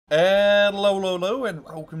Hello, and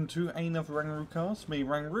welcome to another RANGROO cast, me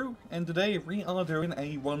RANGROO, and today we are doing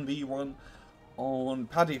a 1v1 on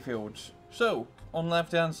Paddy Fields. So, on the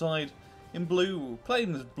left hand side, in blue,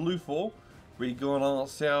 playing as blue 4, we got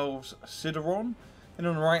ourselves Cideron, and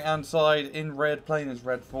on the right hand side, in red, playing as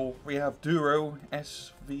red 4, we have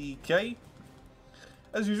DuroSVK.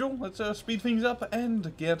 As usual, let's speed things up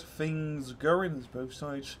and get things going as both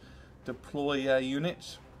sides deploy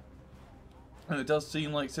units. And it does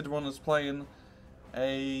seem like Cideron is playing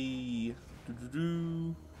a...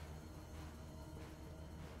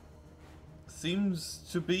 seems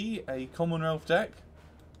to be a Commonwealth deck.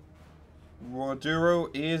 Duro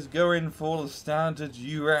is going for the standard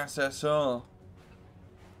USSR.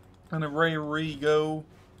 And away we go.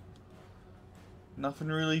 Nothing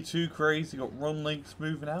really too crazy. Got run links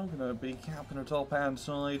moving out. Gonna be capping the top hand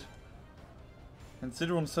side. And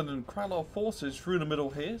Cideron sending quite a lot of forces through the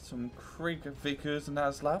middle here. Some Krieg Vickers and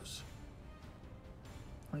Aslavs.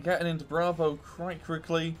 And getting into Bravo quite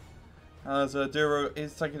quickly. As Duro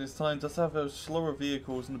is taking his time. Does have those slower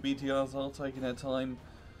vehicles and the BTRs are taking their time.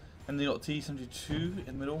 And they got T-72 in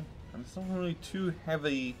the middle. And it's not really too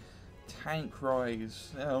heavy tank rise.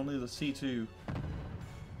 Yeah, only the C2.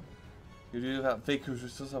 You do that Vickers,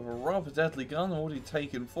 which does have a rather deadly gun. Already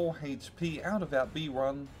taken 4 HP out of that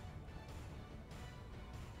B1.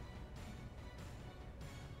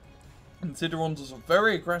 And Cideron does a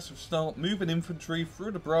very aggressive start, moving infantry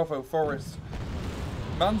through the Bravo forest.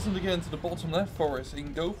 Manson to get into the bottom left forest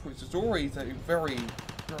in Gopher, which is always a very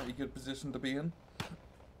good position to be in.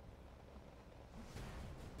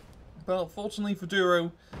 But fortunately for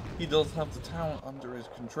Duro, he does have the town under his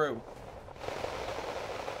control.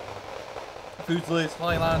 Fusiliers,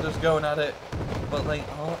 Highlanders going at it, but they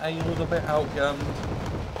are a little bit outgunned.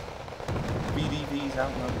 BDV's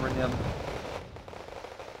outnumbering them.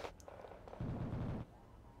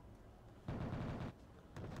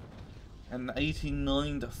 And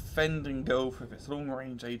 89 defending Gopher with its long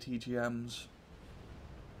range ATGMs.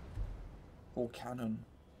 Or cannon.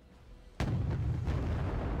 And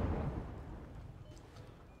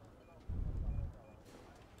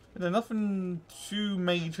then nothing too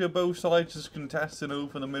major, both sides just contesting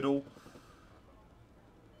over the middle.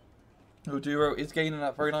 Duro is gaining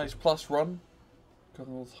that very nice plus run.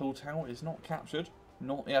 Colonel's hotel is not captured.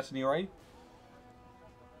 Not yet anyway.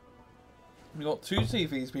 We've got 2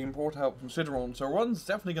 CVs being brought out from Cideron, so one's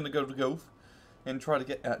definitely going to go to Goth and try to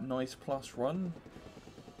get that nice plus run.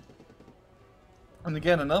 And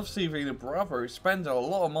again, another CV in Bravo spends a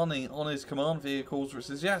lot of money on his command vehicles, which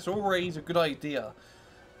is, yes, always a good idea.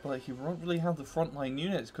 But he won't really have the frontline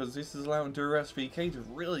units, because this is allowing DuroSVK to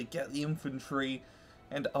really get the infantry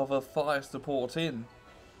and other fire support in.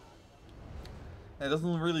 It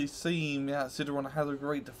doesn't really seem that Cideron has a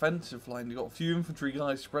great defensive line. You've got a few infantry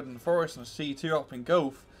guys spread in the forest and a C2 up in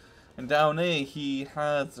Goth. And down here he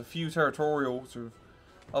has a few territorials with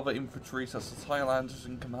other infantry such as Highlanders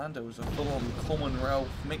and Commandos. A full-on Commonwealth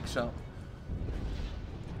mix-up.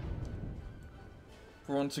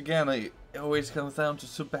 But once again, it always comes down to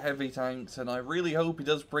super heavy tanks, and I really hope he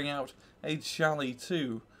does bring out a Charlie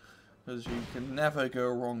 2. Because you can never go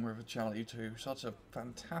wrong with a Charlie 2. Such a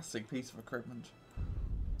fantastic piece of equipment.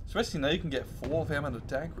 Especially now you can get 4 of them on a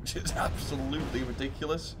deck, which is absolutely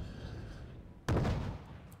ridiculous.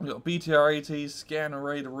 We've got BTR-80s, scanner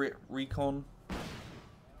radar recon.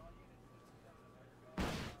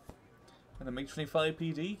 And a MiG-25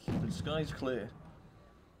 PD, keep the skies clear.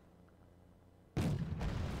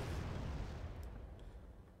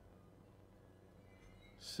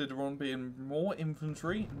 Cideron being more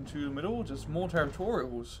infantry into the middle, just more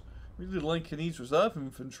territorials. Really liking these reserve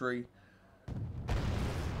infantry.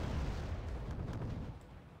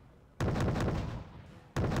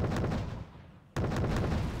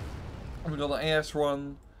 We've got the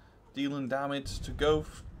AS1 dealing damage to go,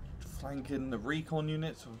 flanking the recon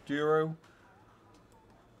units of Duro.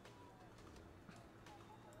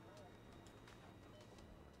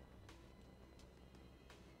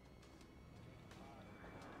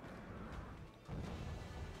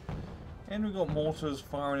 And we've got mortars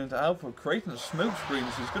firing into Alpha, creating a smoke screen,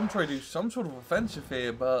 so he's going to try to do some sort of offensive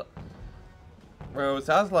here, but... well, his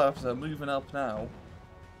Aslavs are moving up now.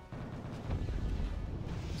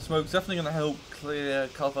 Smoke's definitely going to help clear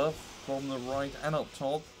cover from the right and up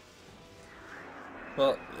top.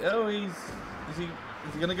 But, oh, is he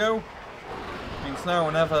going to go? I mean, it's now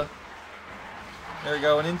or never. There we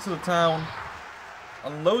go, and into the town.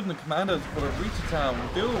 Unloading the commandos for the reach of town.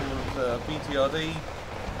 Deal with BTRD.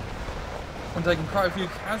 And taking quite a few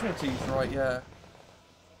casualties right here.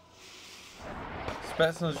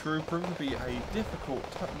 Spetsnaz group proved to be a difficult,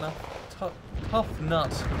 tough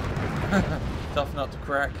nut Tough nut to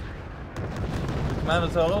crack. The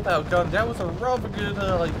commanders are a little outgunned. That was a rather good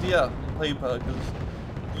idea on paper, because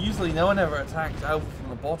usually no one ever attacks Alpha from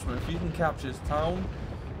the bottom, and if you can capture his town,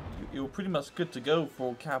 you're pretty much good to go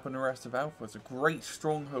for capping the rest of Alpha. It's a great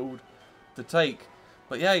stronghold to take.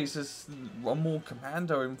 But yeah, he's just one more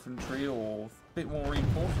commando infantry or a bit more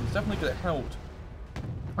reinforcements. Definitely could have helped.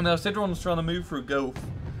 And now Cideron's trying to move through Gulf.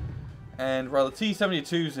 And while the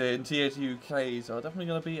T-72s here and T-80UKs are definitely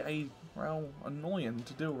going to be well, annoying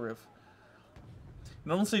to deal with.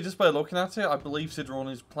 And honestly, just by looking at it, I believe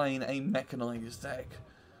Cideron is playing a mechanized deck.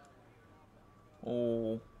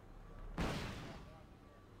 Or...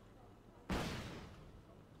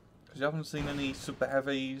 because you haven't seen any super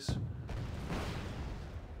heavies.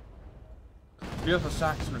 If you have a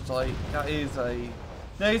Saxon, it's like, that is a...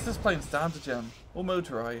 no, he's just playing standard gem. Or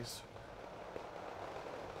motorized.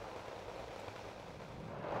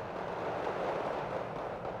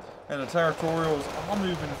 And the territorials are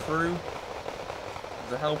moving through.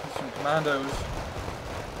 The help is from commandos.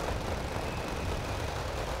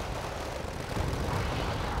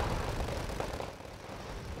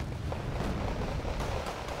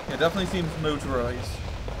 Yeah, definitely seems motorized.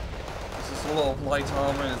 There's just a lot of light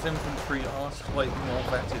armor and its infantry are slightly more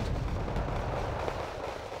vetted.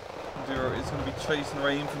 Duro is going to be chasing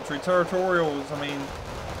away infantry. Territorials, I mean,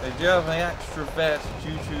 they do have an extra vet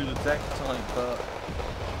due to the deck type, but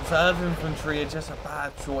reserve infantry are just a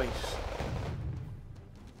bad choice.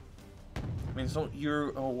 I mean, it's not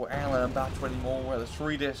Euro or Allied battle anymore, where the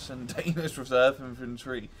Swedish and Danish reserve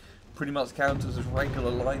infantry pretty much counters as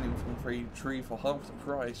regular line infantry for half the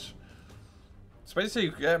price. So basically,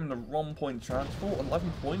 you get them the 1 point transport,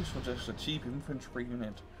 11 points for just a cheap infantry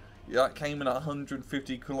unit. Yeah, that came in a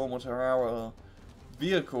 150 km/h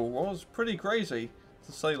vehicle. Was pretty crazy,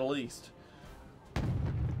 to say the least.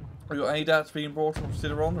 We got ADATs being brought from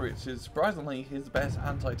Cideron, which is surprisingly his best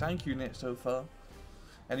anti-tank unit so far.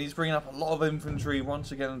 And he's bringing up a lot of infantry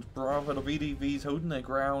once again. Bravo, the VDVs holding their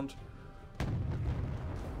ground.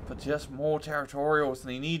 But just more territorials,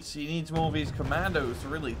 and he needs more of these commandos to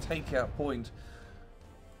really take out point.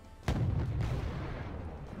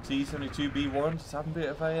 T-72B1 just having a bit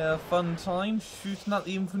of a fun time shooting at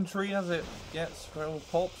the infantry as it gets well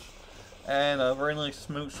popped. And a very nice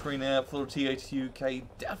smoke screen there for the T-80UK.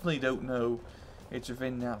 Definitely don't know it's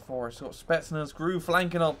within that forest. Got Spetsnaz Groo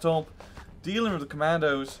flanking up top, dealing with the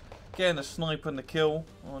commandos, getting a sniper and the kill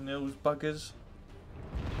on those buggers.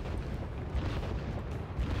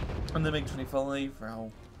 And the MiG-25,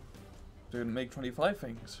 well, doing MiG-25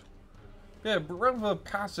 things. Yeah, rather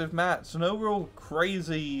passive mats, an overall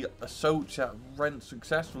crazy assault that went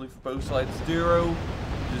successfully for both sides. Duro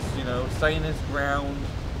just, you know, staying his ground.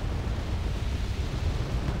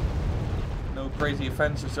 No crazy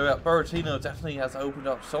offensive, so that Buratino definitely has opened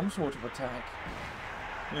up some sort of attack.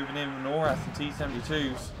 Moving in with Norath and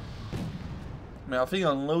T-72s. I mean, I think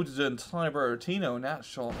I unloaded an entire Buratino in that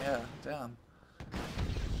shot, yeah, damn.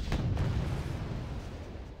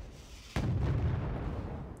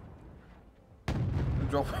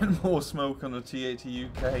 Dropping more smoke on the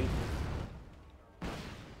T-80UK. I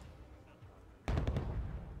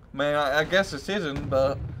mean, I guess it isn't,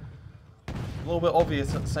 but a little bit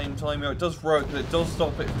obvious at the same time. You know, it does work, but it does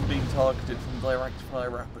stop it from being targeted from direct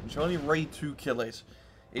fire weapon. The only way to kill it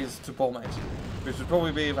is to bomb it, which would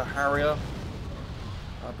probably be with a Harrier.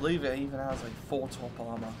 I believe it even has like 4 top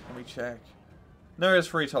armor. Let me check. No, it's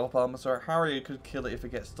 3 top armor, so a Harrier could kill it if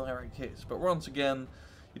it gets direct hits. But once again,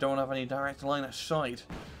 you don't have any direct line of sight.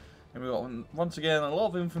 And we've got, once again, a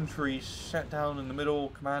lot of infantry set down in the middle.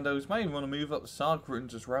 Commandos may even want to move up the Sark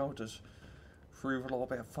ruins as well, just prove a little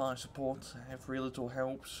bit of fire support. Every little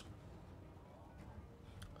helps.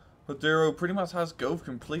 But Duro pretty much has Gulf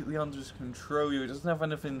completely under his control. He doesn't have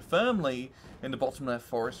anything firmly in the bottom left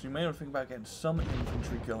forest. You may want to think about getting some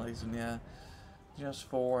infantry guys in there, just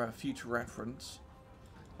for future reference.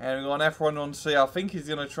 And we've got an F1 on C. I think he's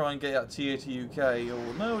going to try and get that T-80UK.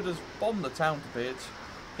 Or no, just bomb the town a bit.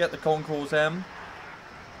 Get the Concourse M.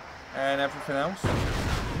 And everything else.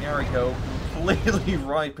 There we go. Completely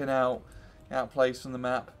wiping out that place on the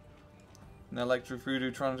map. And Electric Voodoo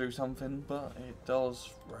trying to do something. But it does,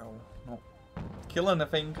 well, not kill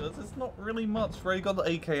anything. Because it's not really much. We've already got the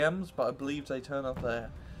AKMs. But I believe they turn off their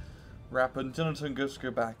Rapid. Jonathan goes to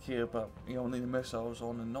go back here, but you only need the missiles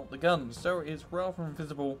on and not the guns, so it is rather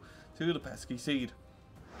invisible to the pesky seed.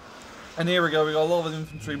 And here we go, we got a lot of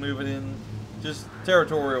infantry moving in, just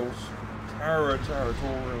territorials,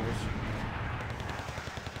 territorials.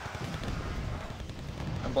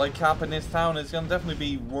 And by capping this town, it's going to definitely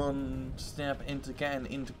be one step into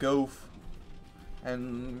getting into Gulf.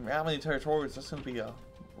 And how many territorials? That's going to be a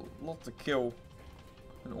lot to kill.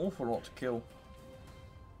 An awful lot to kill.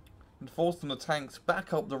 And forcing the tanks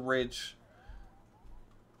back up the ridge.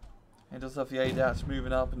 It does have the ADATs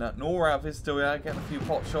moving up, and that NORAV is still there, getting a few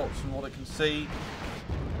pot shots from what it can see.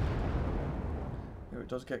 Here it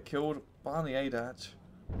does get killed by the ADAT.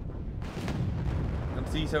 And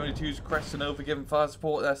C-72's cresting over, giving fire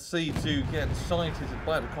support. That's C2 getting sighted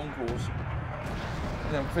by the Concourse.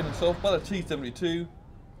 And then finished off by the T-72.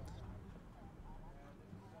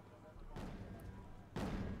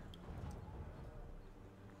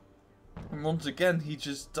 And once again, he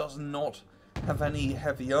just does not have any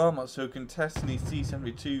heavy armor, so contesting these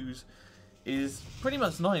C-72s is pretty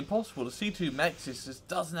much not impossible. The C2 Mexis just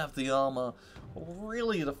doesn't have the armor or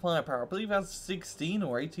really the firepower. I believe it has 16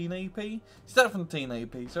 or 18 AP. It's 17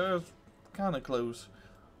 AP, so it's kind of close.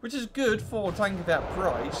 Which is good for a tank of that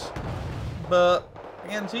price, but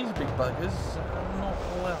against these big buggers, not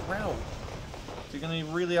all that well. So you're going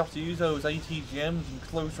to really have to use those ATGMs and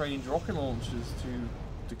close range rocket launchers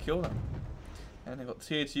to kill them. And they've got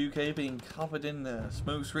TH-UK being covered in the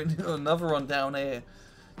smoke screen. Another one down here.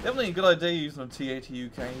 Definitely a good idea using the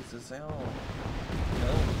TH-UKs to say, oh, you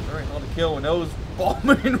know, very hard to kill. And those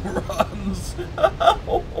bombing runs.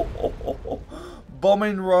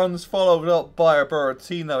 Bombing runs followed up by a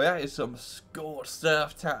Buratino. That is some scorched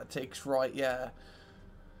surf tactics right here.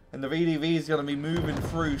 And the VDV is going to be moving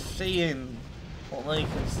through, seeing what they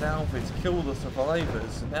can salvage, kill the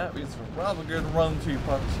survivors. And that is a rather good run-2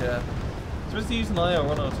 punch here. Especially using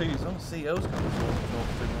IR-102s. Oh, CO's coming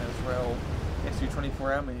dropped in there as well.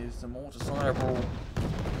 Su-24M is the more desirable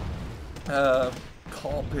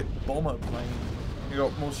carpet bomber plane. You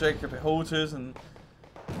got more shaker beholders, and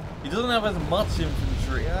he doesn't have as much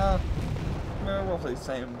infantry. Well, roughly the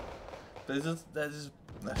same. But there's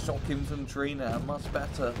the shock infantry now, much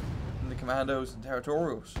better than the commandos and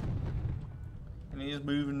territorials. And he is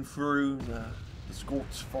moving through the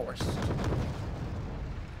scorched forest.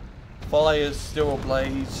 Fire's still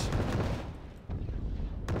ablaze.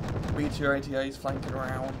 BT-88's flanking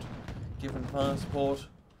around, giving fire support.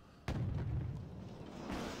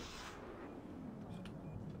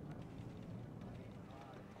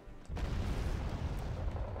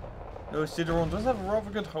 Though Cideron does have a rather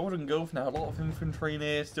good hold and go for now. A lot of infantry in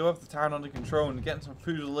here, still have the town under control, and getting some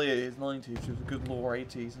Fusiliers 90s with the good lore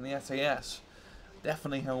 80s, and the SAS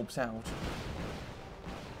definitely helps out.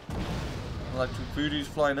 Electric Voodoo's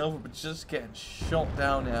flying over, but just getting shot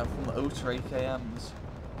down now from the Otter AKMs.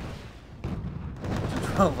 Which is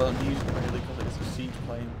rather amusing, really, because it's a siege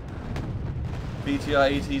plane.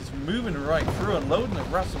 BTI-80's moving right through and loading the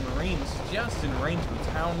Russell Marines just in range of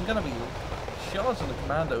the town. Gonna be charging the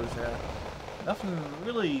commandos here. Nothing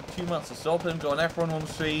really too much to stop him. Got an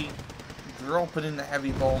F-113 dropping in the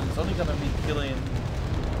heavy bombs. Only gonna be killing,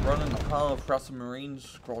 running the half Russell Marine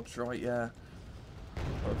squads right here.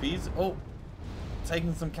 But if he's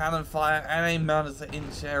taking some cannon fire and a manages to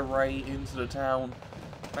inch their way into the town.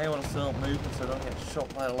 May want to start moving so don't get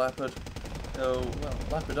shot by a Leopard. So, well,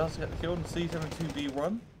 Leopard does get killed in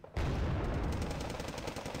C-72B1.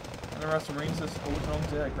 And the rest of the Marines just holding on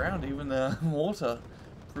to their ground, even the water.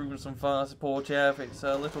 Proving some fire support, yeah, if it's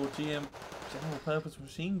a little general purpose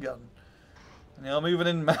machine gun. And they are moving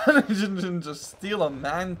in, managing to steal a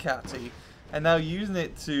man-catty, and now using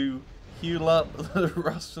it to heal up the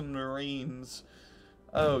Russian Marines.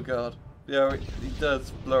 Oh god. Yeah, he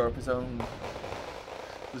does blow up his own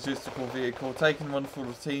logistical vehicle, taking one for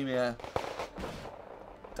the team, yeah.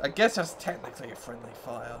 I guess that's technically a friendly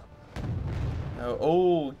fire. No,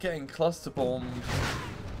 oh, getting cluster bombed.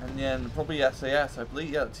 And then probably SAS, I believe,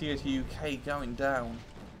 yeah, TH-UK going down.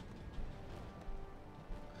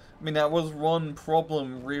 I mean, that was one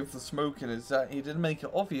problem with the smoking, is that it didn't make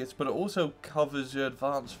it obvious, but it also covers your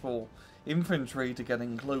advance for infantry to get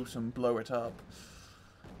in close and blow it up.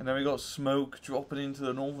 And then we got smoke dropping into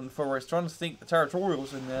the northern forest, trying to sneak the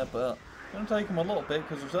territorials in there, but it's going to take them a little bit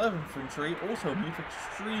because reserve infantry also move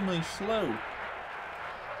extremely slow.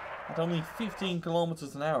 At only 15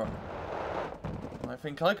 kilometers an hour. I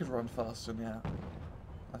think I could run faster than that.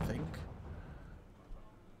 I think.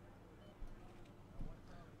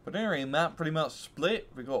 But anyway, map pretty much split.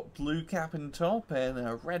 We got blue cap in top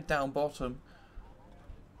and red down bottom.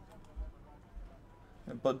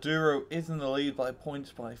 But Duro is in the lead by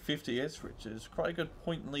points by 50ish, which is quite a good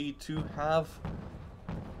point lead to have.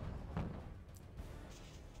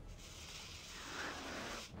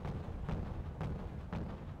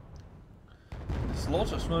 There's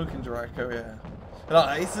lots of smoke in Draco, yeah.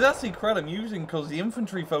 It's actually quite amusing because the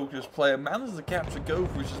infantry focused player manages to capture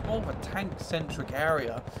Gopher, which is more of a tank centric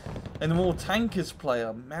area, and the more tankist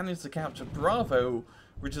player managed to capture Bravo,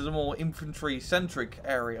 which is a more infantry-centric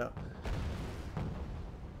area.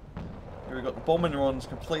 Here we've got the bombing runs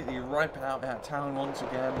completely wiping out that town once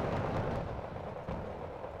again.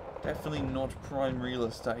 Definitely not prime real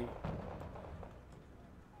estate.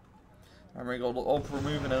 And we got the Opera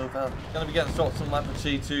moving over. Gonna be getting shots on Leopard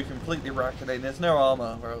C2, completely racketing. There's no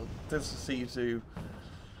armor, well, this is C2.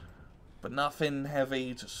 But nothing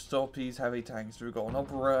heavy to stop these heavy tanks. We've got an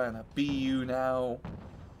Opera and a BU now.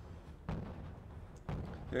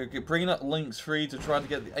 We're bringing up Lynx 3 to try to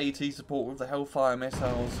get the AT support with the Hellfire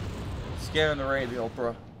missiles. Scaring the rate of the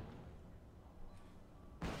Opera.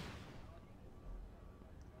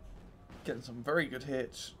 Getting some very good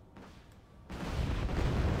hits.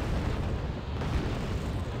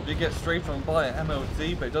 Did get straight from by an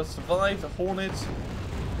MLD, but it does survive. The Hornets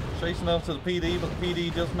chasing after the PD, but the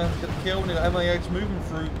PD just managed to get the kill. And you got MAX moving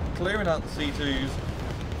through, clearing out the C2s,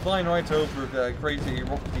 flying right over with crazy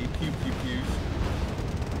rockety pew pew pews.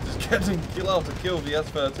 Just getting kill after kill with the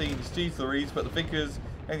S-13s, G3s, but the Vickers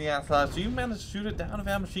and the Atlas, you managed to shoot it down with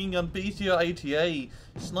our machine gun, BTR ATA,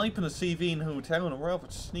 sniping the CV in hotel in a rather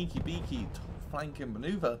sneaky beaky flanking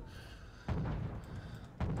maneuver.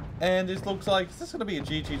 And it looks like this is going to be a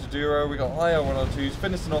GG to Duro. We got IR-102s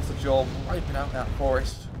finishing off the job, wiping out that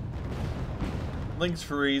forest. Lynx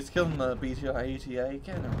 3s, killing the BTR ATA,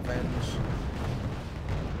 getting a revenge.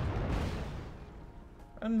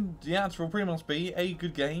 And yeah, it will pretty much be a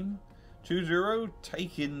good game. 2-0,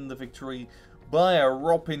 taking the victory by a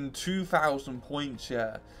whopping 2,000 points,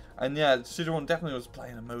 yeah. And yeah, Cideron definitely was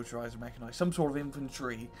playing a motorized, mechanized, some sort of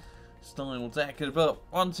infantry style deck. But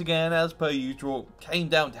once again, as per usual, came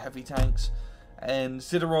down to heavy tanks. And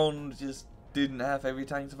Cideron just didn't have heavy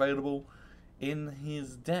tanks available in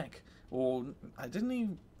his deck. Or, I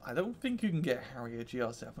don't think you can get Harrier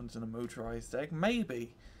GR7s in a motorized deck.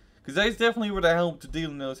 Maybe. Because those definitely would have helped to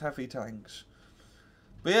deal in those heavy tanks.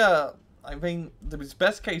 But yeah, I think his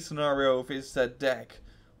best case scenario of his said deck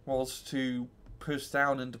was to push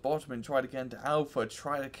down into bottom and try to get into alpha,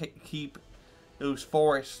 try to keep those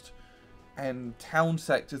forest and town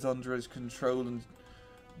sectors under his control.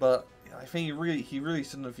 But I think he really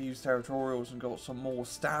shouldn't have used territorials and got some more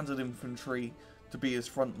standard infantry to be his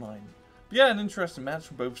front line. But yeah, an interesting match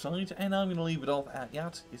from both sides, and I'm going to leave it off at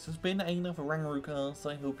that. This has been another RANGROO cast.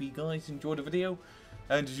 I hope you guys enjoyed the video,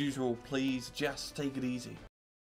 and as usual, please just take it easy.